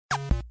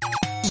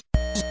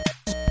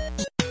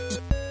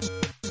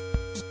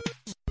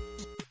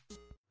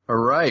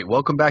right,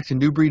 welcome back to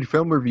Newbreed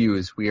Film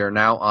Reviews. We are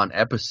now on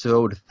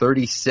episode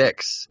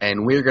 36,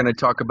 and we're going to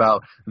talk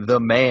about the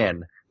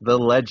man, the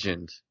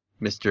legend,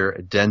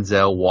 Mr.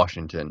 Denzel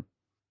Washington.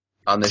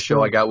 On this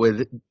show, I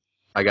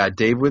got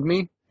Dave with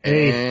me,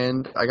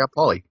 and I got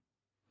Paulie.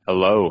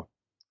 Hello.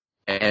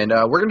 And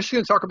we're just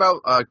going to talk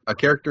about a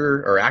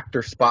character or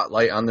actor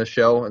spotlight on the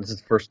show. And this is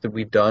the first that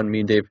we've done. Me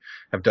and Dave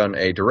have done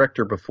a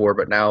director before,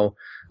 but now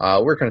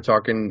we're kind of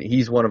talking.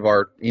 He's one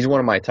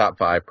of my top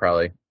 5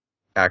 probably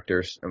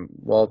actors.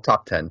 Well,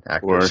 top 10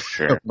 actors. For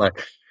sure.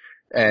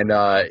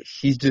 And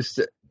he's just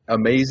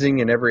amazing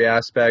in every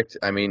aspect.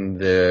 I mean,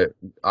 the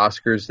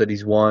Oscars that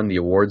he's won, the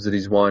awards that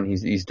he's won,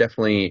 he's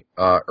definitely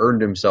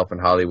earned himself in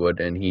Hollywood,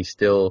 and he's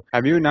still.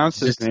 Have you announced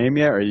his name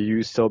yet, or are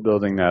you still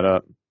building that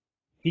up?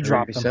 He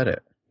dropped him. Said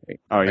it.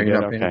 Oh, you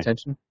not paying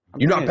attention?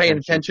 You're not paying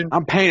attention?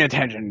 I'm paying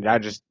attention. I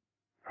just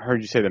heard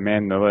you say the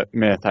man, the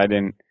myth.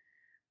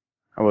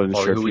 I wasn't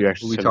sure if you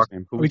actually said his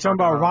name. Are we talking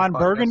about Ron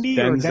Burgundy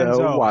or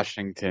Denzel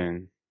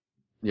Washington?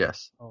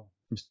 Yes. Oh.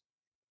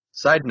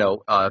 Side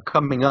note,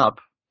 coming up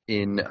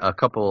in a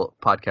couple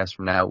podcasts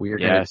from now, we are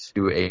going to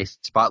do a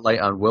spotlight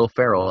on Will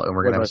Ferrell, and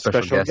we're going to have a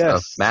special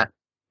guest of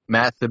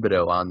Matt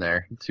Thibodeau on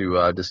there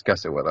to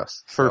discuss it with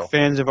us. For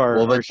fans of our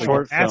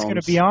short films. Matt's going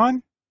to be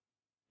on?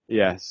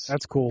 Yes.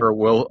 That's cool. For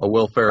a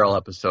Will Ferrell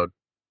episode.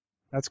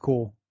 That's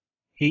cool.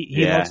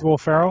 He loves Will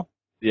Ferrell?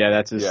 Yeah,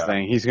 that's his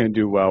thing. He's going to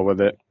do well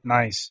with it.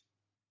 Nice.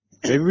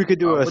 Maybe we could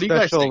do a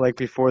special like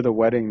before the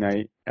wedding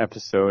night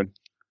episode.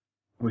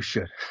 We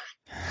should.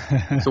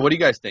 So what do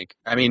you guys think?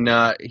 I mean,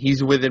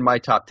 he's within my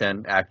top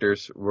 10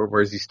 actors.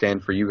 Where does he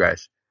stand for you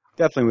guys?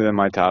 Definitely within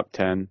my top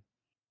 10.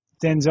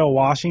 Denzel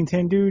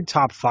Washington, dude,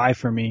 top 5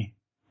 for me.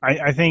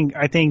 I think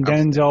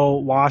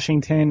Denzel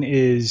Washington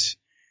is...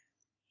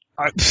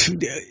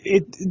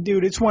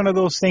 it's one of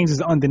those things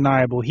that's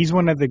undeniable. He's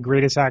one of the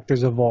greatest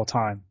actors of all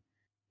time.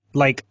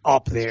 Like,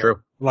 up there. That's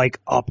true. Like,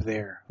 up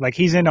there. Like,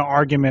 he's in an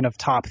argument of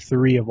top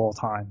 3 of all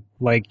time.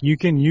 Like, you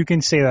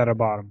can say that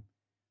about him.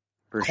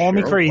 Call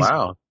me crazy.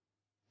 Wow.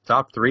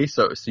 Top 3?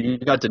 So you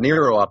got De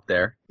Niro up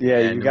there. Yeah,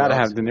 you got to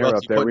have De Niro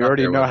up there. We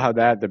already know how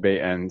that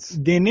debate ends.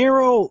 De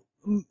Niro,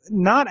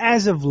 not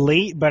as of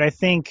late, but I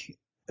think...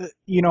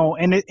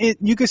 and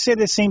you could say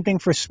the same thing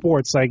for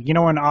sports. Like,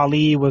 when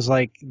Ali was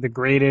like the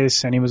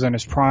greatest and he was in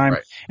his prime,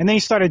 right, and then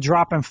he started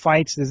dropping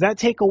fights. Does that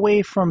take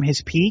away from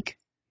his peak?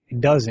 It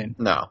doesn't.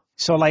 No.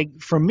 So, like,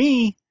 for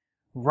me,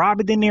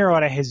 Robert De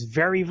Niro at his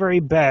very,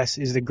 very best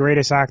is the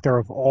greatest actor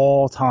of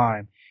all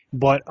time.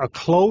 But a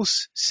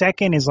close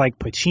second is like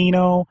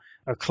Pacino.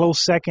 A close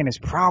second is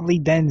probably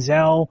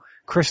Denzel,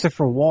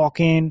 Christopher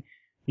Walken.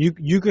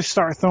 You could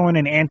start throwing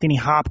in Anthony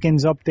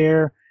Hopkins up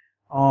there.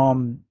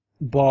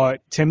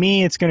 But to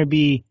me, it's going to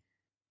be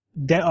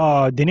De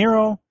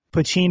Niro,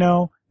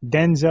 Pacino,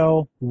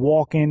 Denzel,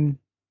 Walken,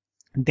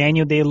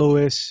 Daniel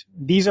Day-Lewis.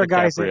 These are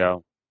guys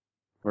that...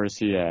 Where's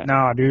he at?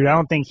 Nah, dude, I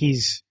don't think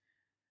he's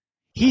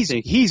great.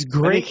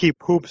 I think he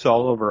poops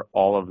all over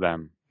all of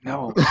them.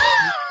 No.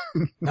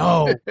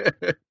 No.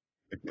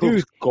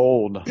 Dude,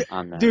 gold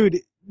on that. Dude,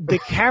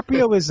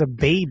 DiCaprio is a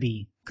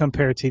baby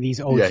compared to these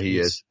OGs. Yeah, he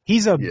is.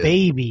 He's a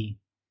baby.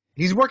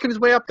 He's working his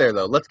way up there,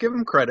 though. Let's give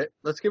him credit.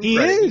 He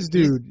is,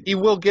 dude. He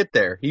will get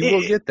there. He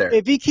will get there.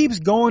 If he keeps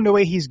going the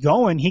way he's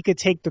going, he could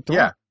take the throne.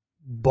 Yeah.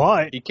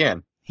 But he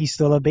can. He's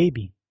still a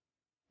baby.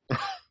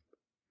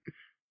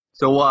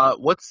 So,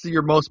 what's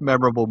your most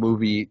memorable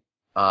movie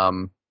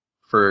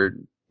for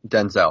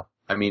Denzel?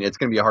 I mean, it's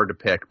going to be hard to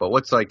pick, but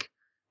what's like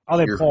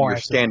your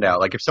standout?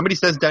 Like, if somebody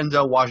says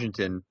Denzel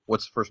Washington,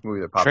 what's the first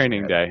movie that pops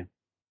Training in your head? Day.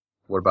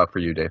 What about for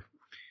you, Dave?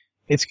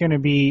 It's going to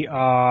be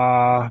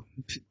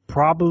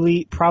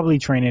probably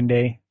Training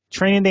Day.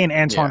 Training Day and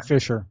Antoine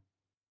Fisher.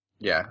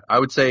 Yeah, I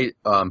would say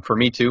for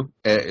me too.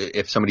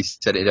 If somebody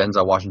said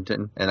Denzel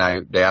Washington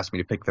and they asked me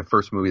to pick the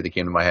first movie that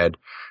came to my head,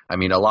 I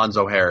mean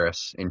Alonzo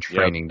Harris in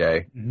Training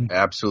Day,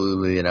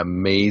 absolutely an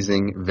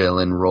amazing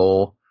villain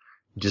role.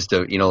 Just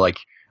like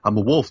I'm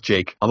a wolf,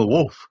 Jake. I'm a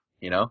wolf.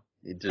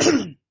 It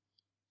just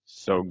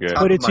so good.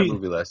 Top of my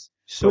movie list.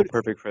 So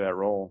perfect for that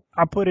role.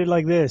 I'll put it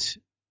like this.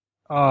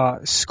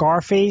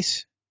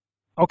 Scarface.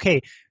 Okay,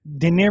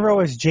 De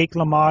Niro as Jake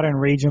LaMotta in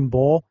Raging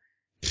Bull.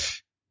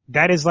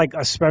 That is like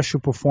a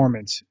special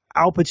performance.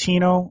 Al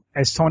Pacino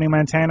as Tony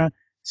Montana.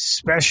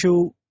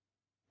 Special.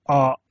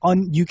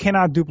 You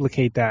cannot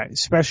duplicate that.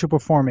 Special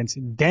performance.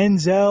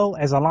 Denzel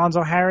as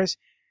Alonzo Harris.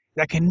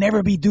 That can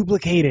never be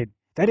duplicated.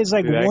 That is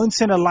like once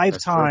in a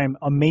lifetime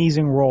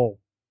amazing role.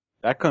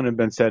 That couldn't have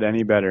been said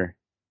any better.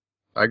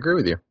 I agree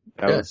with you.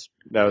 That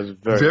was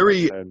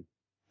very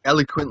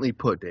eloquently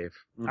put, Dave.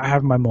 I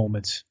have my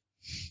moments.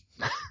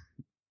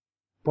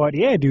 But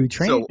yeah, dude,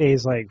 Training Day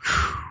is like,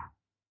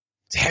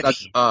 it's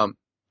heavy.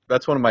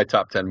 That's one of my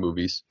top 10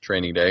 movies,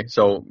 Training Day.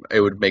 So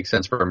it would make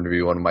sense for him to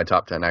be one of my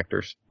top 10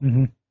 actors.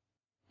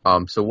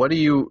 Mm-hmm. So what do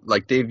you,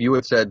 like Dave, you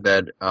had said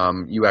that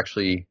you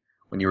actually,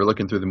 when you were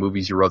looking through the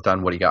movies, you wrote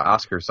down what he got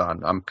Oscars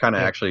on. I'm kind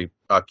of actually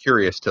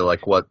curious to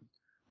like what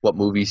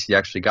movies he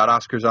actually got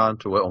Oscars on,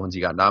 to what ones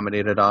he got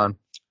nominated on.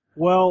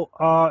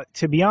 Well,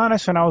 to be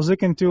honest, when I was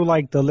looking through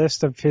like the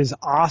list of his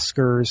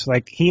Oscars,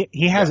 like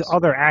he has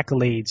other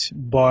accolades,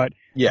 but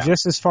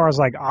just as far as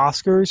like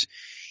Oscars,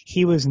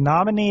 he was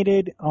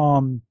nominated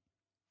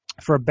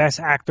for Best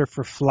Actor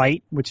for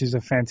Flight, which is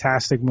a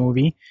fantastic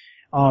movie.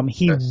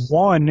 He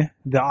won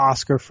the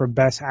Oscar for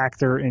Best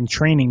Actor in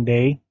Training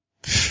Day.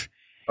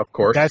 Of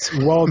course. That's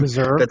well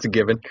deserved. That's a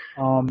given.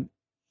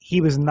 He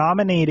was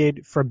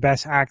nominated for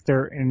Best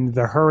Actor in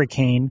The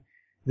Hurricane,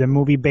 the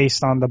movie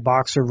based on the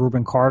boxer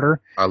Reuben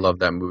Carter. I love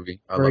that movie.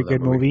 Very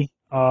good movie.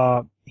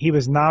 He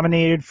was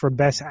nominated for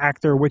Best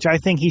Actor, which I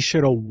think he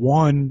should have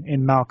won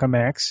in Malcolm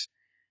X.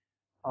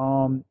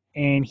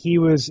 And he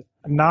was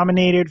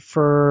nominated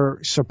for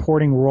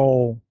supporting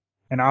role,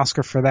 an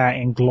Oscar for that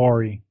in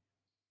Glory.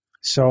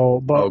 So,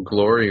 but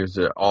Glory is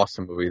an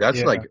awesome movie.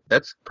 That's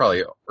that's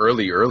probably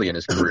early in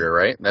his career,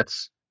 right?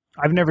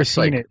 I've never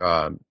seen it.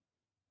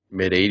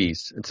 Mid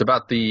 80s. It's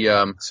about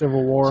the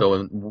Civil War.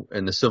 So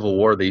in the Civil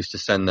War, they used to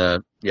send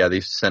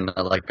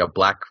like a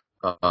black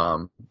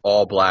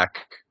all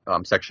black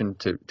section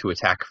to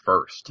attack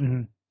first,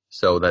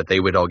 so that they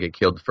would all get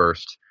killed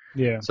first.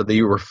 Yeah. So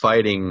they were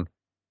fighting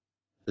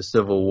the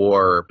Civil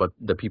War, but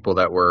the people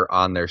that were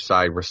on their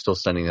side were still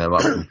sending them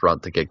up in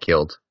front to get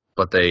killed.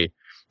 But they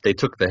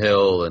took the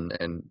hill,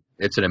 and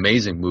it's an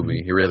amazing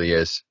movie. He really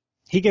is.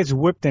 He gets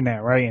whipped in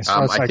that, right? And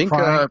starts I think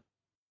crying.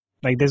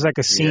 Like there's like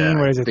a scene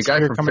where there's a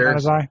tear coming out of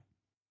his eye.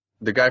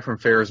 The guy from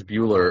Ferris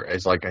Bueller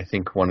is like, I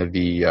think one of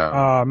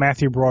the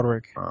Matthew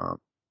Broderick. I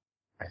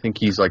think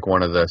he's like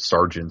one of the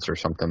sergeants or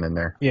something in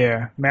there.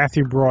 Yeah,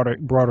 Matthew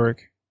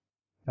Broderick.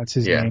 That's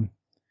his name.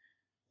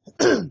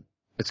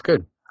 It's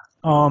good.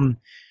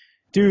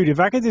 Dude, if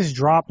I could just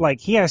drop, like,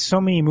 he has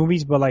so many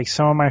movies, but like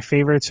some of my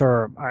favorites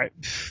are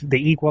The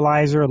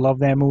Equalizer. Love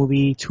that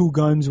movie. Two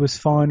Guns was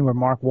fun with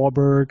Mark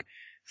Wahlberg.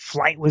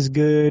 Flight was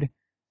good.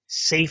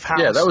 Safe House.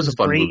 Yeah, that was a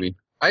fun great. movie.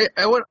 I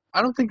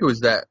don't think it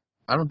was that.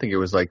 I don't think it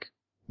was like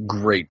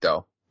great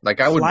though. Like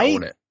I would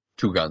own it.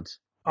 Two Guns.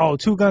 Oh,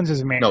 Two Guns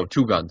is amazing. No,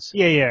 Two Guns.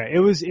 Yeah. It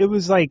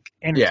was like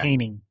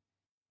entertaining.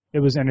 Yeah.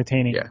 It was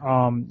entertaining.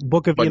 Yeah.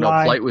 Book of Eli. No,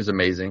 Flight was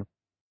amazing.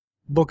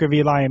 Book of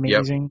Eli,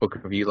 amazing. Yep,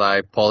 Book of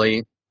Eli.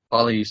 Paulie,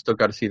 you still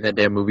got to see that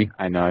damn movie.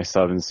 I know. I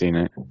still haven't seen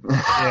it.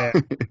 Yeah.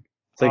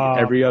 It's like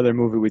every other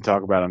movie we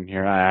talk about on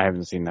here. I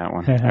haven't seen that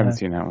one.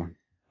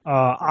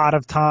 Out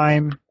of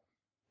Time.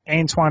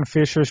 Antoine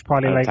Fisher's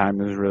probably Out of Time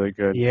is really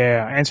good.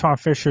 Yeah, Antoine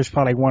Fisher's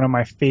probably one of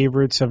my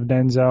favorites of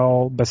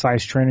Denzel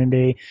besides Training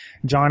Day.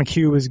 John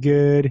Q was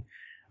good.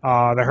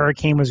 The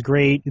Hurricane was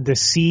great. The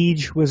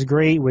Siege was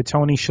great with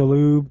Tony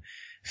Shalhoub.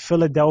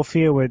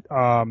 Philadelphia with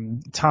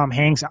Tom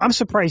Hanks. I'm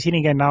surprised he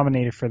didn't get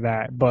nominated for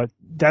that, but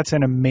that's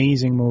an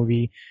amazing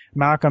movie.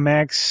 Malcolm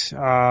X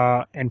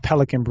and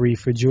Pelican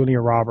Brief with Julia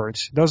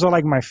Roberts. Those are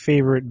like my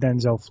favorite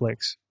Denzel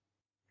flicks.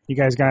 You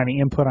guys got any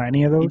input on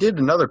any of those? He did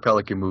another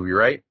Pelican movie,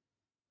 right?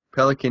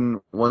 Pelican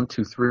 1,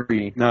 2,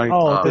 3.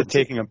 No, they're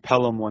taking a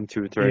Pelham 1,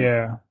 2, 3.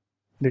 Yeah.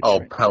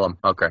 Pelham.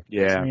 Okay.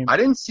 Yeah. I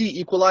didn't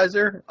see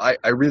Equalizer.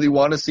 I really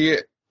want to see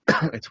it.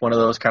 It's one of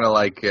those kind of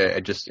like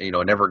it just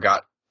never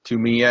got to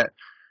me yet.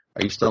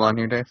 Are you still on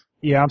here, Dave?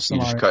 Yeah, I'm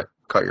still on. You just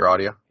cut your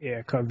audio?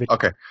 Yeah, cut video.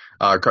 Okay.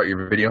 Cut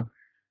your video.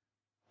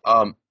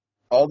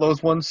 All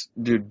those ones,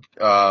 dude.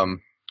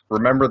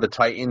 Remember the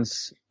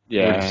Titans?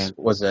 Yeah. Which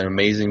was an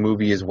amazing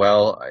movie as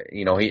well.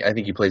 I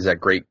think he plays that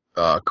great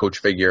coach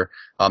figure.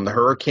 The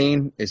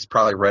Hurricane is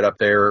probably right up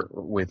there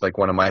with like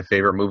one of my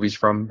favorite movies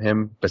from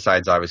him,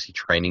 besides obviously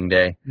Training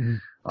Day.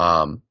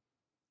 Mm-hmm.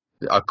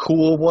 A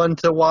cool one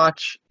to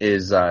watch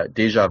is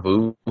Deja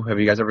Vu. Have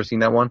you guys ever seen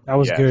that one? That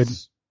was good.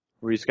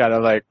 Where he's got to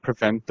like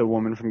prevent the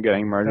woman from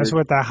getting murdered. That's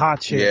with that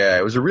hot chick. Yeah,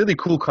 it was a really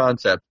cool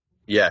concept.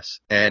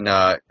 Yes, and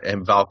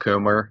Val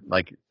Kilmer,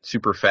 like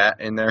super fat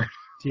in there.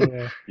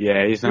 Yeah.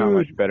 Yeah, he's not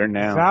much better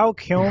now. Val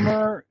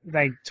Kilmer,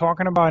 like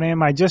talking about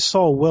him, I just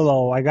saw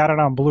Willow. I got it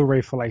on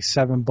Blu-ray for like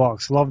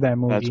 $7. Love that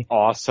movie. That's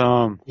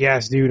awesome.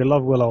 Yes, dude, I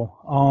love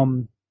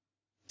Willow.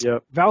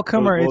 Yep. Val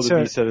Kilmer,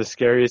 it's the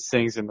scariest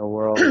things in the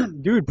world.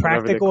 Dude,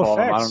 practical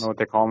effects. I don't know what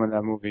they call them in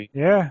that movie.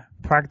 Yeah,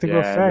 practical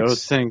effects.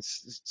 Those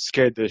things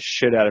scared the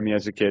shit out of me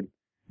as a kid.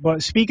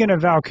 But speaking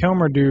of Val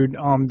Kilmer, dude,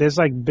 there's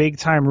like big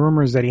time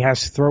rumors that he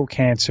has throat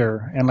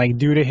cancer, and like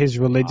due to his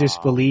religious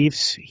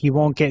beliefs, he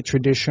won't get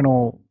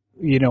traditional,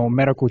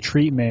 medical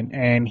treatment,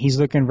 and he's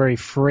looking very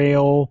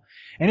frail.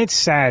 And it's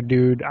sad,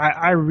 dude.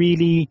 I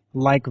really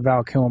like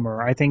Val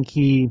Kilmer. I think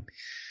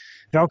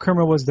Val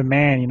Kilmer was the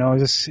man,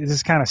 it's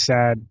just kind of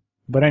sad.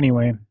 But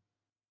anyway.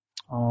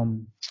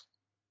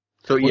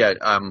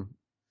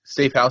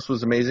 Safe House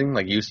was amazing.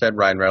 Like you said,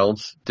 Ryan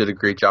Reynolds did a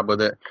great job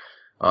with it.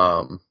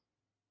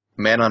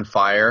 Man on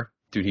Fire,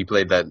 dude, he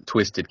played that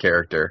twisted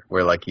character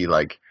where I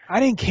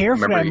didn't care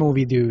for that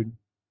movie, dude.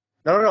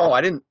 No, I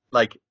didn't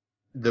like.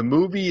 The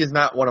movie is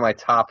not one of my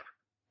top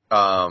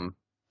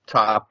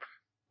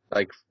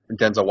like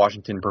Denzel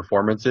Washington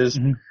performances,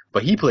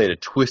 but he played a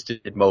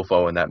twisted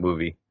mofo in that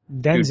movie.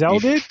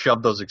 Denzel did?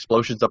 Shoved those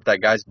explosions up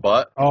that guy's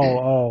butt.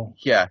 Oh.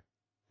 Yeah.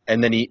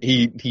 And then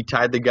he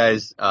tied the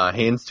guy's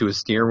hands to his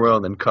steering wheel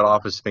and then cut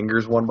off his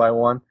fingers one by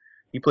one.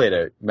 He played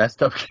a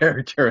messed up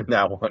character in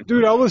that one.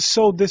 Dude, I was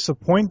so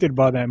disappointed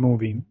by that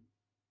movie.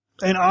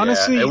 And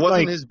honestly, it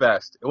wasn't his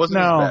best. It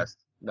wasn't his best.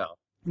 No.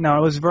 No,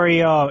 it was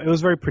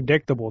very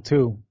predictable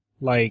too.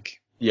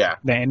 Like, yeah,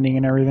 the ending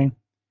and everything.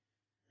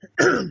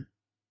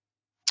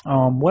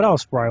 What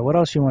else, Brian? What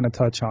else you want to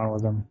touch on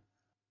with him?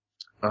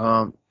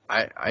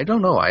 I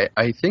don't know.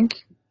 I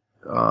think,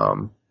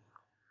 all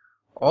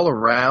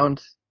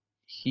around,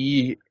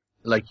 he,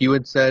 like you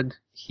had said,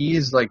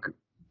 he's like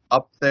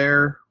up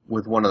there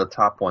with one of the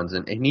top ones,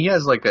 and he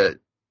has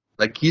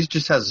he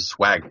just has a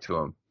swag to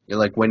him. You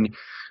know, when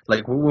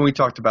we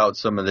talked about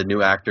some of the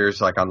new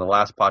actors, like on the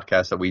last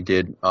podcast that we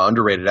did,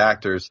 underrated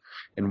actors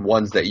and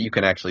ones that you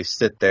can actually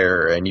sit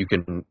there and you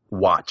can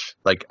watch.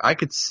 Like, I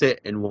could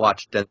sit and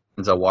watch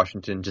Denzel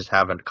Washington just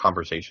have a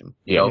conversation.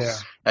 You know,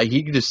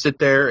 he could just sit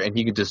there and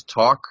he could just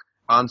talk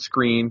on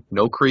screen,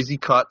 no crazy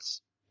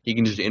cuts. He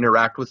can just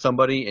interact with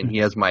somebody, and he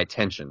has my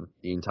attention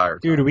the entire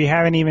time. Dude, we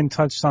haven't even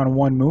touched on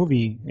one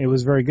movie. It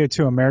was very good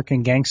too,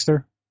 American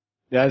Gangster.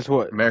 That's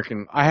what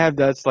I have.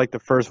 That's like the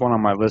first one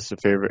on my list of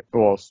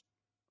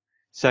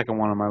second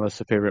one on my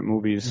list of favorite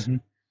movies. Mm-hmm.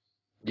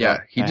 Yeah,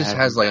 he just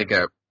has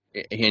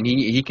and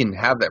he can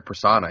have that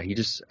persona. He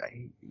just,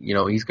 you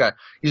know, he's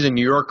a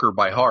New Yorker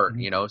by heart,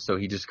 you know, so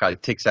he just kind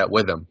of takes that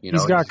with him. You know,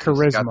 he's got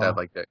charisma. He's got that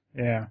like that.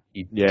 Yeah,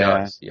 he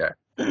does. Yeah,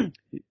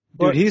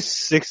 dude, he's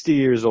 60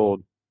 years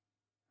old.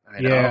 I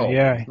know.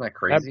 Yeah. Isn't that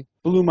crazy? That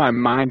blew my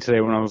mind today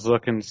when I was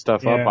looking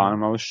stuff up on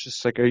him. I was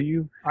just like, are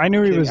you? I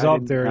knew he was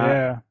up there,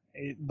 yeah.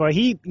 But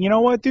you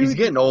know what, dude? He's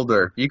getting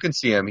older. You can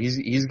see him.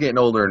 He's getting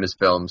older in his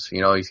films.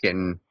 You know, you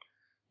can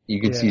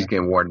see he's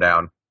getting worn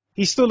down.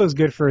 He still looks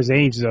good for his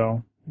age,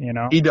 though, you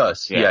know? He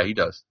does. Yeah, he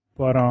does.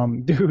 But,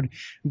 dude,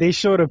 they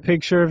showed a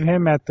picture of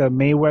him at the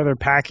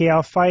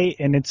Mayweather-Pacquiao fight,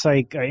 and it's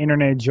like an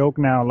internet joke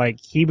now. Like,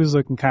 he was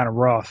looking kind of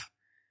rough.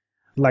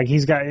 Like,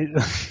 he's got,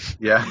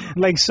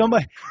 like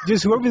somebody,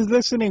 just whoever's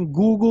listening,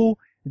 Google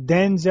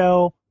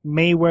Denzel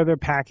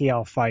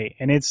Mayweather-Pacquiao fight.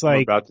 And it's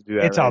like,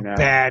 it's a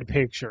bad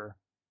picture.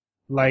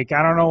 Like,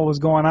 I don't know what was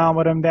going on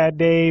with him that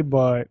day,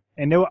 but,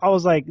 and I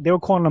was like, they were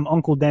calling him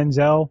Uncle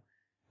Denzel.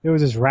 They were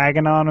just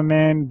ragging on him,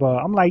 man. But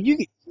I'm like, you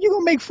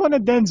gonna make fun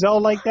of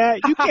Denzel like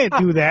that? You can't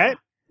do that.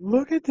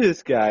 Look at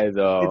this guy,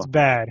 though. It's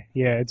bad.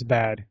 Yeah, it's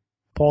bad.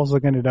 Paul's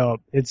looking it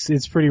up.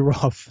 It's pretty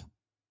rough.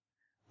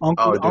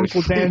 Uncle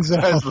Denzel.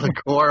 It does look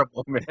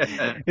horrible,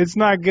 man. It's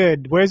not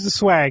good. Where's the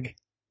swag?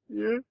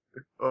 Yeah.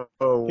 Oh,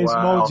 wow. His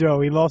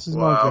mojo. He lost his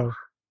mojo.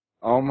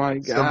 Oh my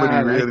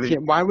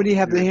God! Why would he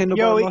have the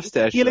handlebar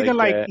mustache? He looking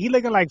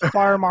like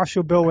Fire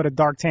Marshal Bill with a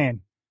dark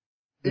tan.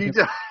 Hey,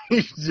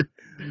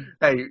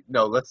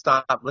 no, let's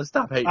stop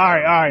hating. All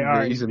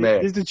right. He's a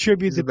man. This is a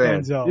tribute to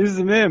Denzel. He's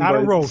a man, not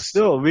but a roast.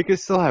 Still, we can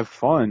still have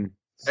fun.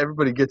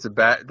 Everybody gets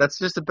that's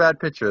just a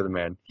bad picture of the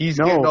man. He's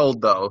getting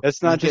old, though.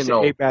 That's not just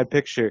a bad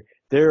picture.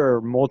 There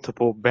are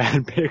multiple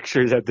bad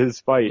pictures at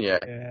this fight.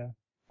 Yeah.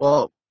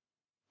 Well,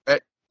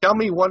 tell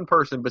me one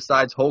person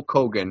besides Hulk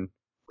Hogan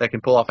that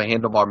can pull off a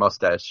handlebar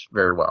mustache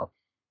very well.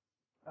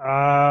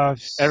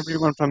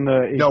 Everyone from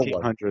the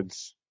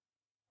 1800s.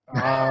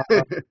 I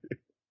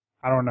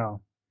don't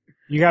know.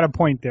 You got a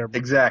point there.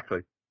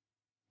 Exactly.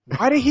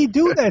 Why did he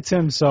do that to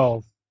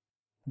himself?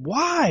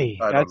 Why?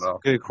 That's a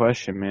good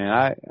question, man.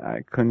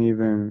 I couldn't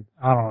even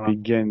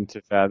begin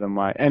to fathom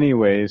why.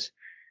 Anyways,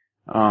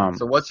 so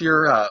what's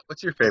your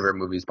favorite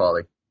movies,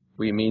 Paulie?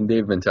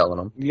 They've been telling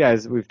them. You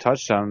guys, we've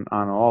touched on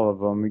all of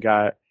them. We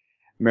got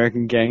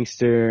American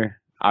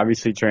Gangster,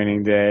 obviously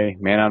Training Day,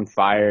 Man on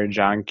Fire,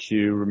 John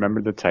Q,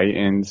 Remember the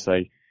Titans,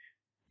 like,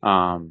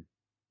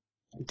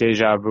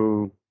 Deja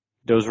Vu.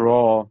 Those were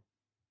all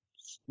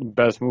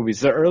best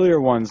movies. The earlier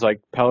ones,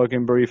 like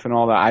Pelican Brief and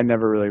all that, I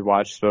never really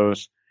watched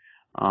those.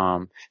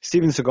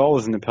 Steven Seagal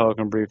was in the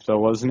Pelican Brief, though,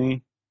 wasn't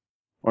he?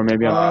 Or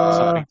maybe I'm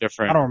something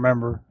different. I don't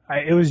remember.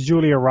 It was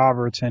Julia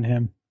Roberts and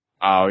him.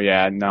 Oh,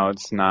 yeah. No,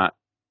 it's not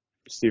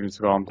Steven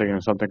Seagal. I'm thinking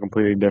of something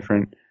completely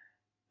different.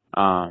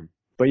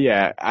 But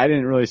yeah, I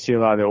didn't really see a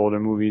lot of the older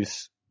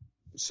movies,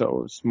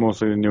 so it's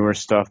mostly the newer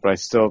stuff, but I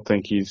still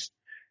think he's,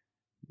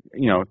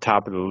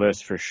 top of the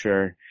list for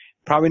sure.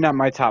 Probably not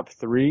my top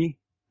 3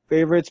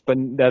 favorites, but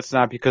that's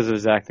not because of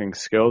his acting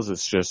skills.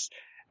 It's just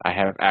I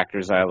have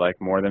actors I like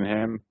more than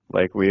him,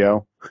 like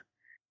Leo.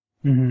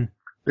 Mm-hmm.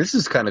 This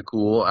is kind of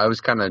cool. I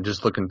was kind of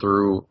just looking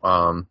through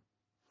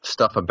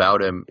stuff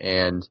about him,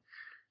 and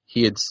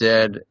he had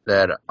said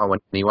that when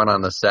he went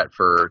on the set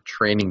for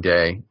Training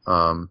Day,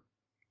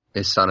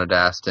 his son had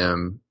asked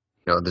him,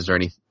 is there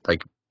any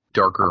like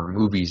darker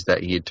movies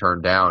that he had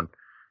turned down?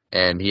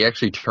 And he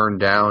actually turned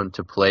down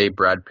to play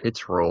Brad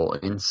Pitt's role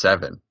in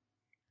Seven.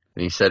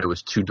 And he said it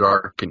was too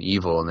dark and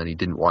evil, and then he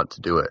didn't want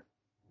to do it.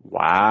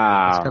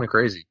 Wow. That's kind of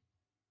crazy.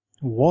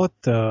 What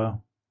the?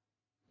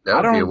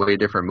 That would be a way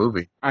different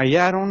movie.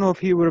 Yeah, I don't know if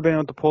he would have been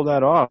able to pull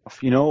that off.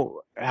 You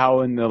know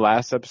how in the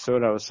last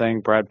episode I was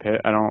saying Brad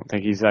Pitt, I don't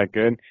think he's that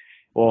good?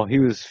 Well, he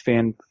was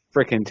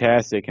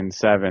freaking-tastic in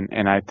Seven,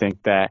 and I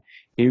think that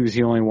he was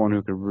the only one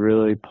who could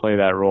really play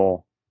that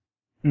role.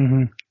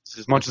 Mm-hmm.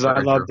 As much as I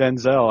love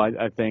Denzel,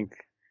 I think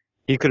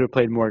he could have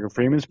played Morgan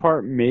Freeman's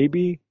part,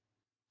 maybe.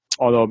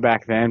 Although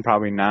back then,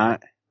 probably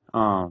not.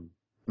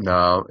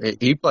 No,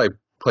 he played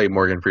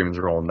Morgan Freeman's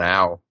role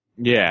now.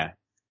 Yeah.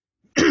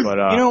 But,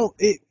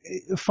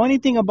 funny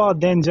thing about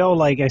Denzel,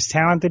 like as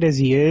talented as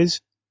he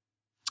is,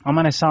 I'm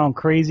going to sound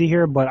crazy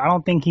here, but I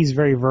don't think he's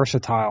very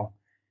versatile.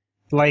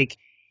 Like,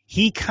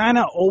 he kind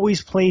of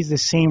always plays the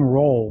same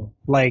role.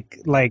 Like,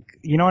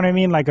 you know what I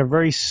mean? Like a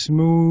very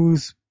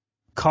smooth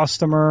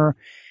customer.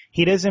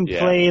 He doesn't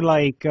play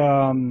like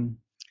who's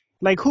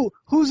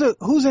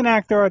an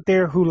actor out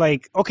there who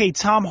like, okay,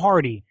 Tom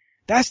Hardy.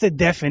 That's the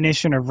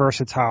definition of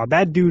versatile.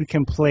 That dude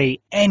can play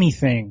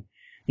anything,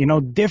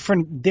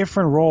 different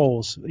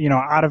roles,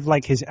 out of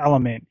like his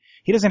element.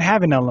 He doesn't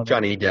have an element.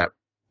 Johnny Depp,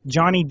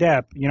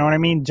 you know what I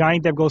mean? Johnny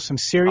Depp goes from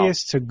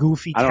serious to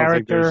goofy character. I don't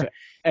think there's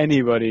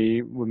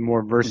anybody with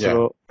more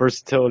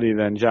versatility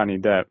than Johnny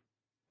Depp.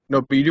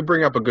 No, but you do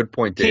bring up a good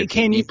point, Dave.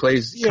 He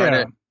plays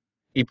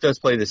he does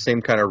play the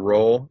same kind of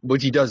role,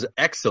 which he does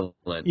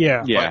excellent.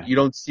 Yeah. But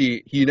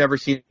you never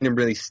see him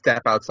really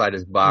step outside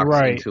his box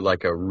into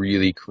like a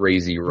really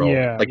crazy role.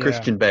 Yeah,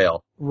 Christian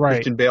Bale. Right.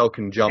 Christian Bale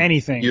can jump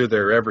anything. Here,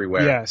 there,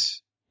 everywhere.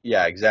 Yes.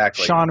 Yeah,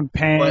 exactly. Sean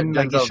Penn,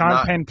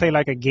 Penn played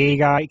like a gay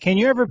guy. Can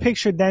you ever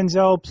picture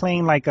Denzel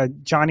playing like a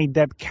Johnny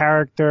Depp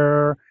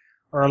character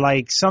or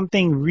like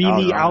something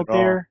really out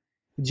there?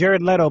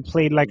 Jared Leto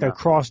played like a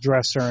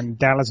cross-dresser in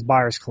Dallas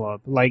Buyers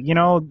Club. Like,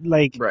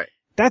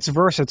 that's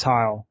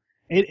versatile.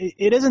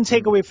 It doesn't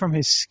take away from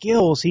his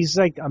skills. He's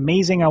like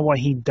amazing at what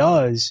he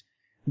does,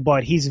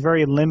 but he's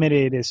very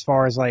limited as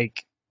far as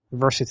like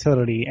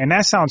versatility. And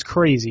that sounds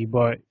crazy,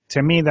 but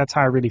to me, that's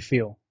how I really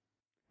feel.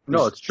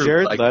 No, it's true.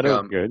 Jared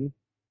Leto good?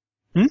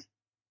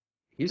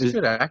 He's a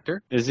good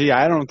actor. Is he?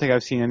 I don't think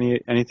I've seen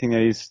anything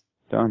that he's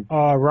done.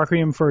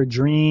 Requiem for a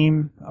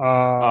Dream.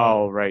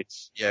 Right.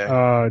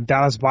 Yeah.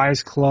 Dallas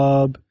Buyers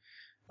Club.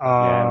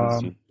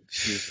 American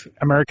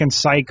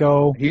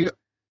Psycho.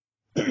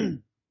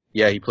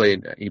 He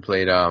played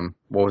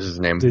what was his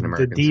name?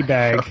 The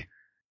D-bag.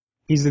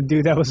 He's the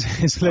dude that was in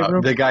his living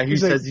room. The guy who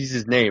says he's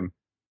his name.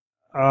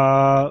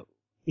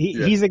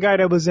 He's the guy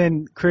that was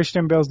in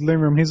Christian Bale's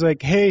living room. He's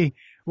like, hey,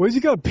 where's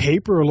you got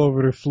paper all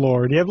over the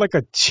floor? Do you have like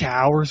a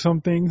chow or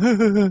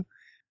something?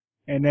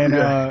 and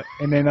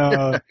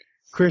then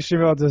Christian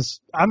Bale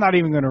I'm not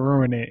even going to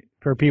ruin it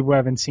for people who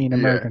haven't seen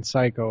American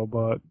Psycho,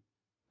 but.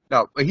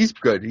 No, but he's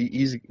good.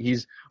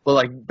 He's well,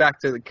 like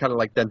back to kind of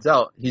like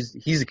Denzel.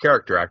 He's a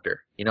character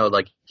actor.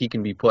 Like he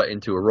can be put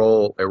into a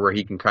role where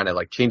he can kind of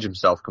like change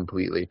himself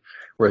completely.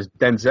 Whereas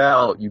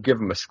Denzel, you give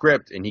him a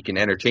script and he can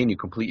entertain you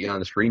completely on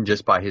the screen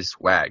just by his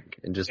swag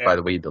and just by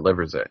the way he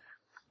delivers it.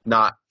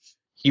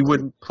 He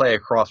wouldn't play a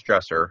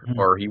cross-dresser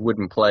or he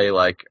wouldn't play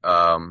like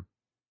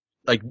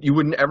you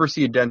wouldn't ever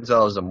see a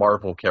Denzel as a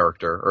Marvel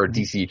character or a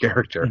DC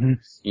character. Mm-hmm.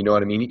 You know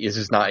what I mean? It's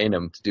just not in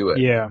him to do it.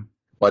 Yeah.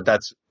 But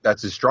that's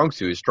his strong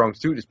suit. His strong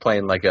suit is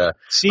playing like a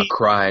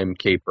crime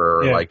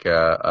caper or like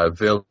a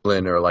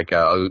villain or like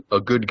a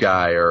good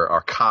guy or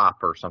a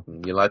cop or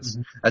something.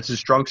 That's his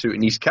strong suit,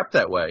 and he's kept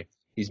that way.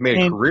 He's made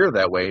a career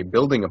that way,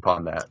 building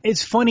upon that.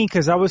 It's funny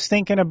because I was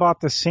thinking about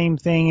the same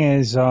thing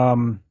as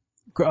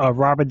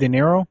Robert De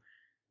Niro,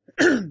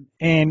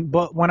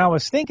 but when I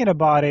was thinking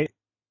about it,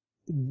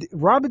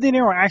 Robert De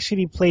Niro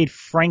actually played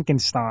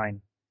Frankenstein.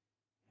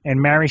 And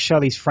Mary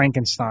Shelley's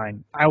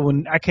Frankenstein.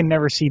 I can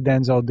never see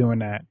Denzel doing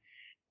that.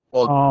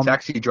 Well,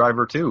 Taxi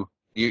Driver too.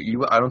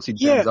 I don't see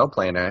Denzel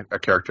playing a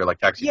character like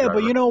Taxi Driver. Yeah,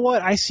 but you know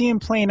what? I see him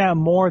playing that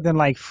more than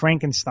like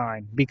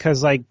Frankenstein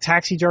because like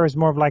Taxi Driver is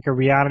more of like a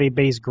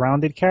reality-based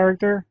grounded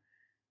character.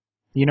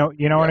 You know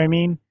what I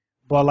mean?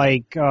 But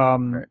like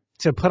to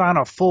put on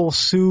a full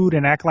suit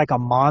and act like a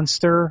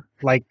monster,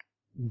 like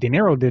De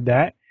Niro did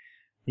that.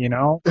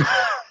 Why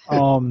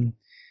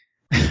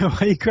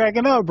are you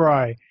cracking up,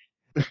 Bri?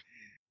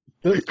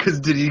 Because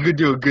did he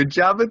do a good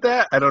job at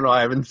that? I don't know.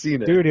 I haven't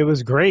seen it. Dude, it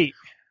was great.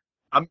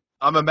 I'm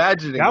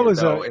imagining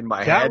in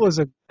my head.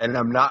 And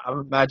I'm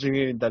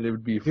imagining that it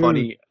would be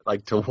funny,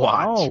 like to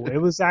watch. No, it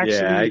was actually.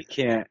 Yeah, I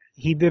can't.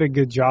 He did a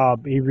good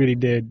job. He really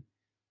did.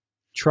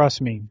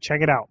 Trust me.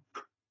 Check it out.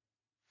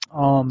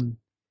 What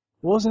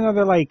was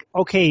another like?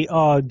 Okay,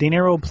 De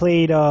Niro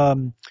played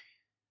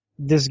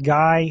this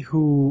guy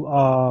who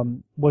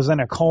was in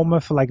a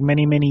coma for like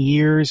many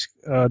years.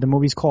 The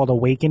movie's called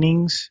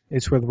Awakenings.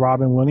 It's with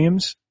Robin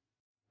Williams.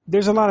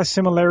 There's a lot of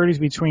similarities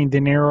between De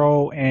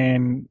Niro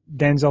and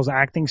Denzel's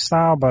acting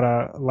style,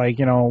 but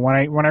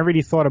when I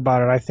really thought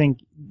about it, I think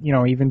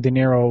even De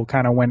Niro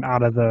kind of went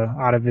out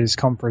of his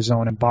comfort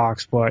zone and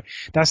box, but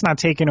that's not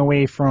taken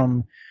away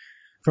from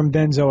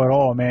Denzel at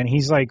all, man.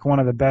 He's like one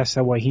of the best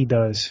at what he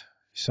does.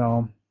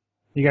 So,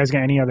 you guys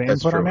got any other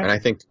input on that? And I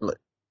think.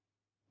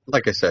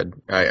 Like I said,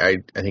 I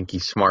think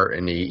he's smart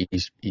and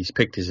he's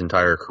picked his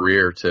entire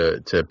career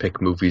to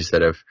pick movies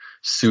that have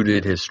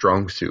suited his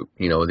strong suit.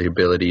 The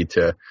ability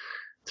to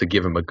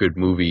give him a good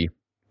movie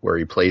where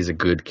he plays a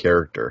good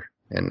character,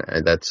 and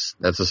that's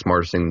the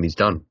smartest thing he's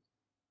done.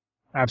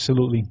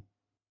 Absolutely.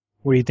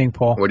 What do you think,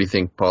 Paul? What do you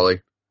think,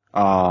 Paulie?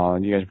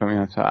 You guys put me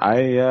on.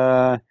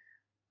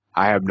 I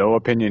have no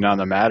opinion on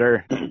the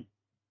matter.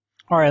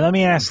 All right, let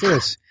me ask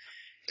this.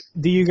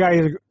 Do you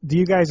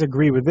guys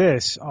agree with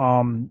this?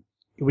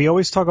 We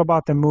always talk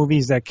about the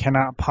movies that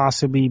cannot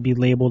possibly be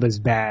labeled as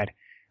bad.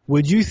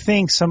 Would you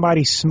think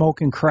somebody's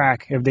smoking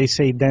crack if they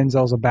say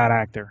Denzel's a bad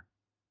actor?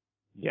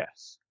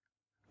 Yes.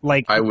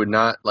 Like I would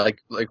not,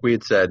 like we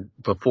had said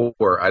before,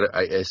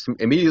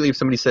 immediately if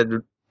somebody said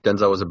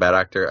Denzel was a bad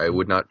actor, I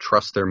would not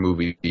trust their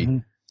movie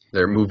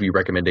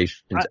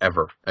recommendations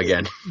ever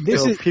again.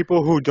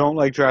 People who don't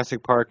like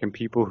Jurassic Park and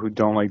people who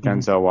don't like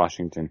Denzel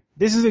Washington.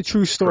 This is a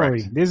true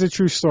story. Correct. This is a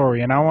true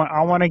story, and I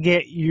want to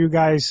get you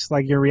guys,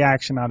 like, your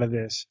reaction out of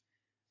this.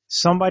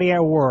 Somebody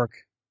at work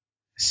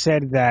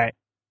said that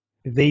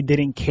they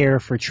didn't care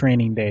for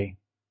Training Day.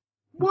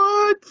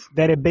 What?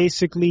 That it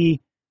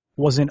basically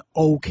was an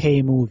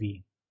okay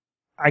movie.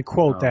 I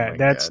quote that.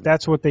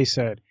 That's what they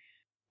said.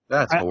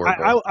 That's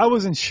horrible. I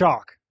was in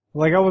shock.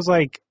 Like, I was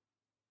like,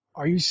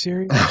 are you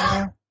serious right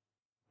now?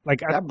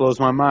 Like, that blows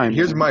my mind.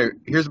 Here's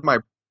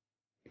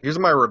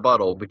my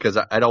rebuttal, because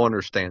I don't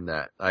understand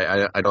that.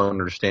 I don't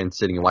understand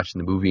sitting and watching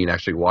the movie and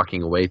actually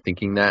walking away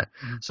thinking that.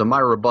 Mm-hmm. So my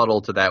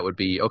rebuttal to that would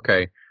be,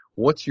 okay,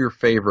 what's your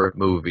favorite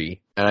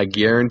movie? And I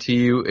guarantee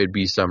you it'd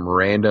be some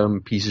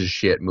random piece of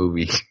shit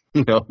movie,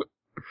 you know?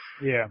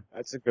 Yeah.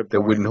 That's a good point.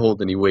 That wouldn't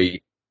hold any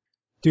weight.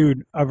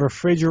 Dude, a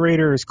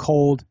refrigerator is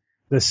cold,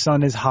 the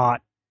sun is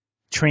hot,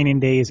 Training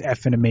Day is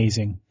effing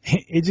amazing.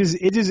 It just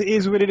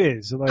is what it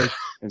is. Like,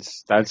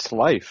 that's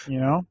life. You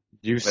know?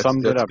 You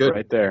summed it up good.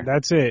 Right there.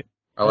 That's it.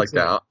 I like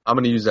that. I'm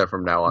going to use that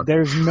from now on.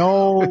 There's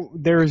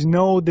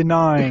no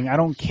denying. I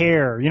don't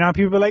care. You know how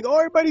people are like, oh,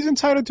 everybody's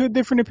entitled to a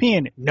different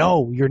opinion.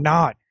 No, you're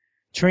not.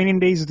 Training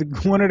Day is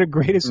one of the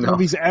greatest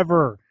movies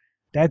ever.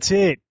 That's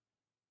it.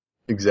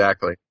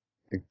 Exactly.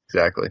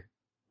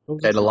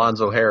 And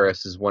Alonzo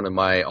Harris is one of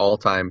my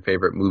all-time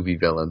favorite movie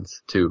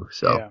villains, too.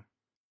 So, yeah.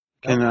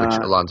 Which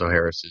Alonzo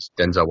Harris is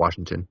Denzel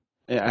Washington.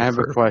 Yeah, I have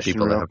a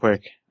question real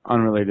quick.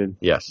 Unrelated.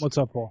 Yes. What's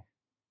up, Paul?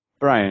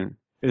 Brian,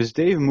 is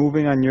Dave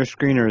moving on your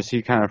screen, or is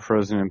he kind of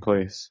frozen in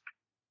place?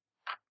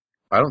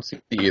 I don't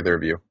see either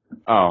of you.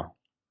 Oh.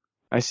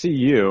 I see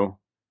you,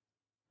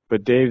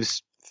 but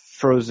Dave's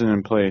frozen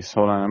in place.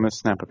 Hold on, I'm going to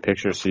snap a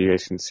picture so you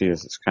guys can see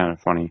this. It's kind of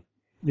funny.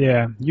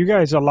 Yeah, you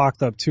guys are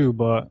locked up too,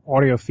 but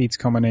audio feed's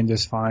coming in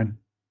just fine.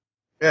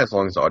 Yeah, as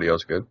long as the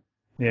audio's good.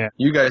 Yeah.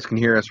 You guys can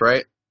hear us,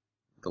 right?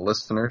 The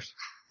listeners.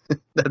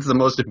 That's the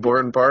most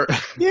important part.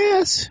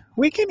 Yes,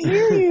 we can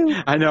hear you.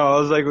 I know. I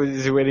was like,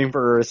 was he waiting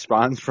for a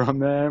response from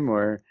them,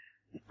 or?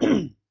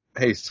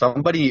 Hey,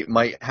 somebody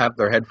might have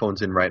their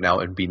headphones in right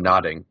now and be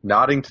nodding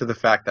to the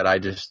fact that I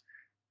just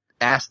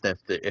asked them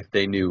if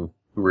they knew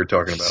who we were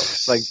talking about.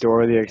 It's like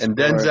Dora the Explorer.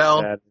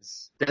 And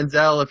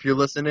Denzel, if you're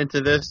listening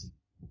to this,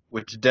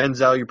 which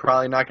Denzel, you're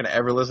probably not going to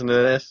ever listen to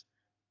this,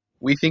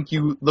 we think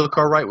you look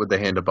all right with the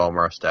handlebar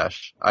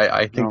mustache.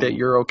 I think that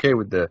you're okay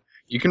with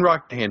you can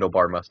rock the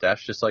handlebar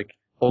mustache just like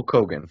Hulk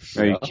Hogan.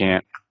 No, you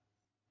can't.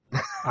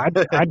 I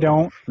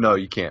don't. No,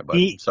 you can't, but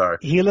sorry.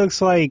 He looks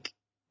like,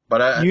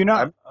 but you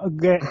know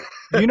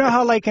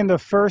how like in the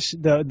first,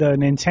 the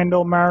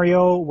Nintendo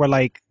Mario, where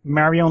like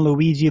Mario and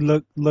Luigi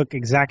look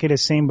exactly the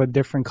same but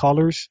different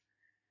colors?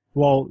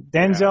 Well,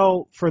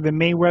 Denzel for the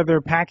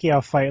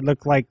Mayweather-Pacquiao fight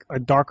looked like a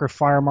darker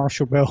Fire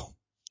Marshal Bill.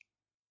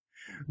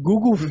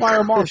 Google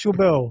Fire Marshal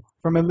Bill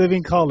from A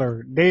Living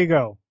Color. There you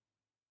go.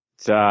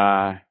 It's,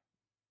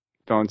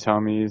 don't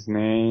tell me his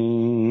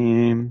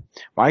name.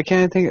 Why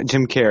can't I think of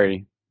Jim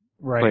Carrey?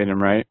 Right. Played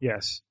him, right?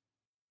 Yes.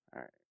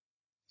 All right.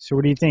 So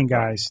what do you think,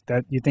 guys?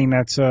 You think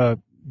that's a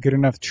good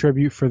enough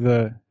tribute for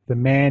the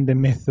man, the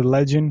myth, the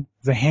legend,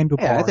 the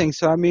handlebar? Yeah, I think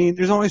so. I mean,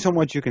 there's only so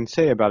much you can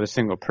say about a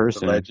single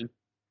person. The legend.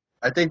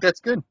 I think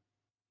that's good.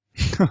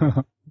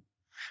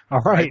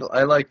 All right.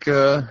 I like.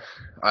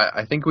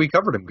 I think we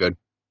covered him good.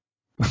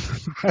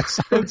 That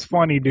sounds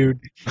funny,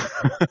 dude.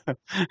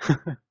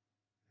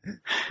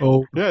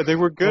 Oh yeah, they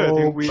were good. I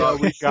think we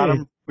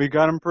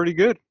got him pretty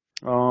good.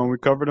 We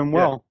covered him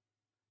well.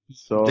 Yeah.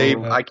 So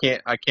Dave, I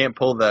can't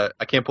pull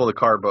the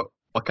card, but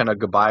what kind of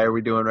goodbye are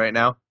we doing right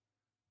now?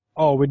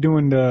 Oh, we're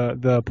doing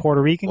the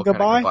Puerto Rican what goodbye.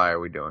 Kind of goodbye are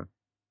we doing?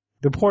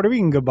 The Puerto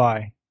Rican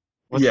goodbye.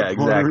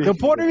 Exactly. The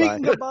Puerto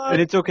Rican goodbye.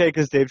 And it's okay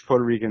because Dave's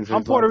Puerto Rican. So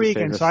I'm Puerto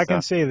Rican, so I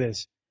can say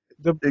this.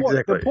 The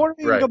Puerto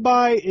Rican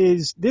goodbye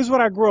is, this is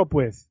what I grew up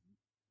with.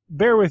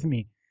 Bear with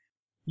me.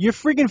 Your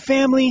freaking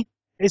family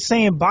is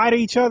saying bye to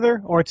each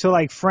other or to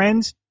like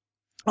friends.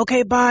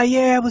 Okay, bye.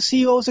 Yeah, we'll see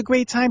you. It was a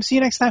great time. See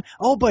you next time.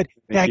 Oh, but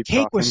that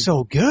cake was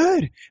so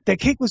good. That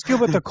cake was good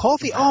with the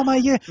coffee. Oh my,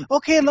 yeah.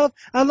 Okay, love.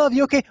 I love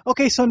you.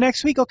 Okay. So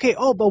next week. Okay.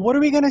 Oh, but what are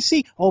we going to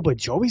see? Oh, but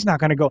Joey's not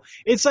going to go.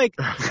 It's like a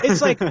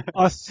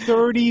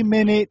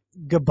 30-minute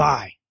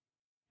goodbye.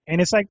 And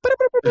it's like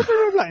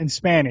in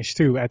Spanish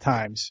too at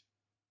times.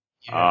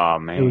 Yeah. Oh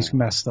man. It was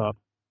messed up.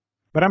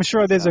 But I'm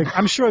sure there's a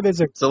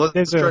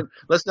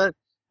let's not.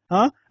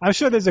 Huh? I'm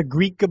sure there's a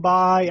Greek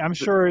goodbye. I'm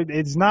sure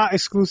it's not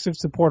exclusive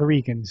to Puerto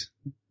Ricans.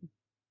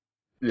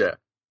 Yeah.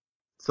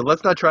 So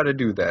let's not try to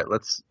do that.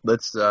 Let's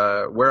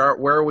where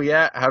are we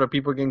at? How do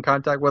people get in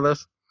contact with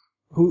us?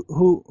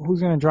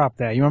 Who's gonna drop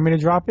that? You want me to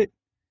drop it?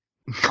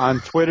 On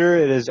Twitter,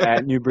 it is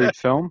at Newbreed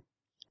Film.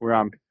 We're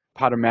on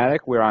Podomatic.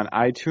 We're on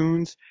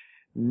iTunes.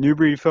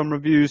 Newbreed Film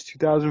Reviews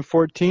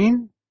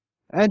 2014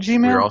 at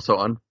Gmail. We're also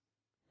on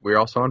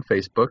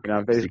Facebook. We're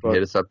on Facebook. So you can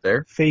hit us up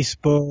there.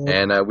 Facebook.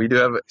 And we do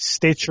have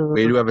Stitcher.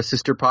 We do have a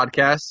sister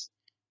podcast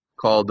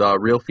called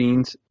Real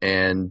Fiends,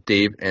 and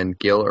Dave and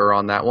Gil are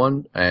on that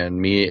one, and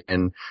me,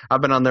 and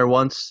I've been on there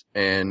once,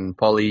 and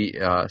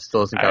Paulie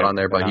still hasn't got on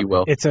there, but he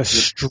will. It's a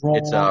strong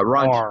It's a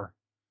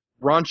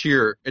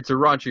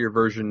raunchier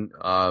version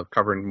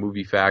covering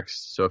movie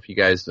facts. So if you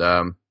guys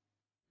want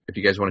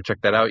to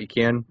check that out, you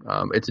can.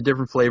 It's a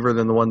different flavor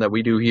than the one that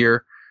we do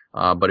here,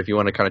 but if you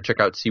want to kind of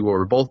check out, see what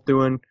we're both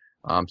doing,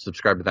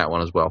 subscribe to that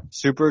one as well.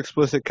 Super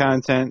explicit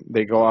content.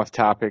 They go off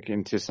topic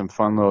into some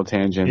fun little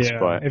tangents,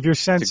 but if you're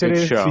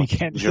sensitive, you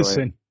can't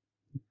listen.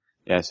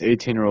 Yes,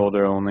 18 or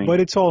older only. But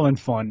it's all in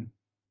fun.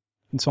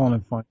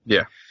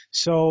 Yeah.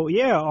 So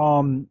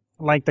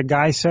like the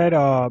guy said,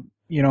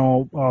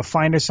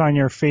 find us on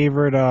your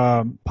favorite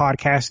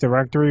podcast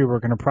directory. We're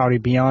gonna probably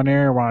be on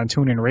there. We're on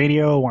TuneIn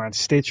Radio. We're on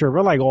Stitcher.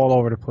 We're like all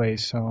over the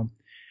place. So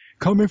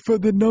coming for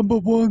the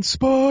 #1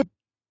 spot.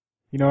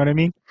 You know what I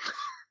mean?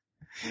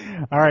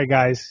 All right,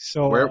 guys.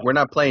 So we're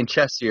not playing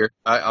chess here.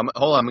 Hold on,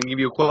 I'm gonna give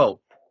you a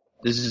quote.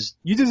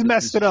 You just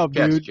messed it up,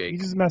 chess, dude. Jake. You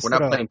just messed it up.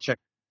 We're not playing check.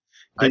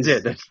 I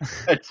did.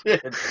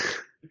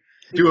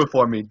 Do it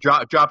for me.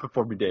 Drop it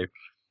for me, Dave.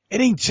 It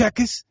ain't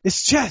checkers.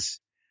 It's chess.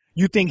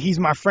 You think he's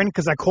my friend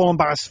because I call him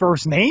by his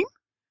first name?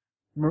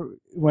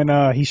 When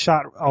he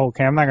shot. Oh,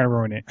 okay, I'm not gonna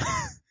ruin it.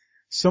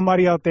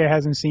 Somebody out there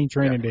hasn't seen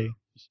Training Day.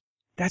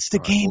 That's the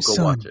game, we'll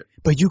son.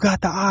 But you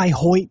got the eye,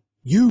 Hoyt.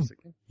 You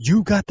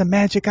got the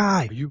magic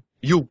eye.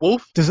 You a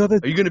wolf?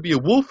 Are you gonna be a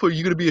wolf or are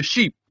you gonna be a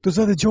sheep? Those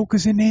other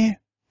jokers in there,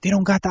 they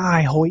don't got the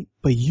eye, Hoyt.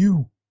 But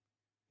you.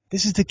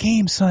 This is the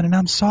game, son, and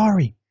I'm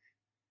sorry.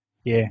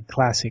 Yeah,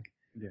 classic.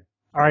 Yeah.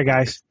 All right,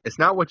 guys. It's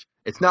not what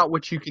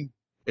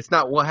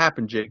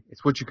happened, Jake.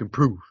 It's what you can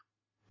prove.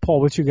 Paul,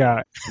 what you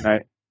got?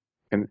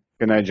 Good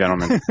night,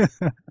 gentlemen.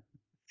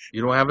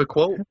 You don't have a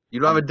quote?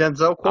 You don't have a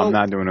Denzel quote? I'm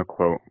not doing a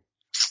quote.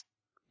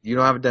 You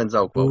don't have a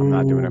Denzel quote? Ooh. I'm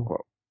not doing a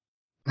quote.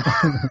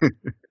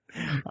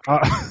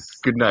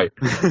 Good night.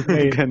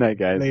 Good night,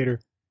 guys. Later.